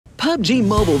PUBG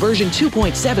Mobile version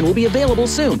 2.7 will be available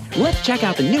soon. Let's check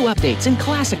out the new updates in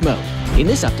Classic mode. In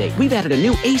this update, we've added a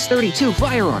new Ace-32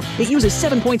 firearm. It uses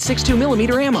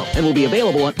 7.62mm ammo and will be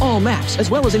available on all maps,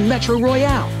 as well as in Metro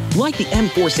Royale. Like the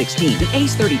M416, the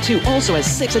Ace-32 also has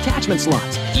 6 attachment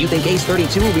slots. Do you think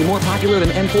Ace-32 will be more popular than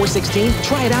M416?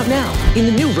 Try it out now. In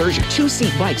the new version,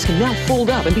 2-seat bikes can now fold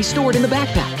up and be stored in the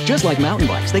backpack. Just like mountain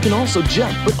bikes, they can also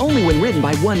jump, but only when ridden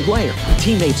by one player.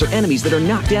 Teammates or enemies that are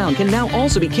knocked down can now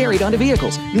also be carried onto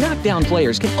vehicles. Knocked down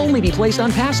players can only be placed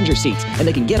on passenger seats, and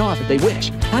they can get off if they wish.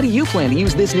 How do you plan to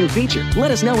use this new feature?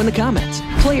 Let us know in the comments.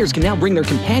 Players can now bring their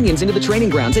companions into the training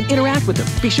grounds and interact with them.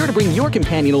 Be sure to bring your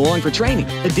companion along for training.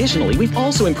 Additionally, we've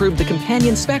also improved the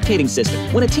companion spectating system.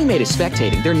 When a teammate is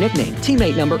spectating, their nickname,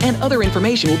 teammate number, and other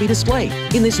information will be displayed.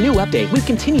 In this new update, we've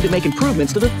continued to make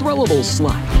improvements to the throwables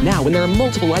slot. Now, when there are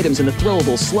multiple items in the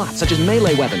throwables slot, such as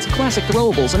melee weapons, classic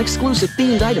throwables, and exclusive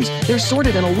themed items, they're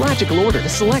sorted in a logical order to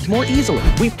select more easily.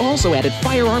 We've also added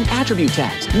firearm attribute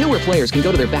tags. Newer players can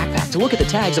go to their backpack to look at the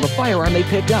tags of a firearm they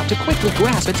picked up to quickly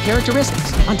grasp its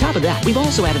characteristics. On top of that, we've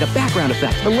also added a background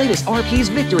effect, the latest RP's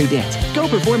victory dance. Go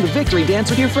perform the victory dance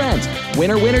with your friends.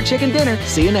 Winner, winner, chicken dinner.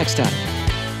 See you next time.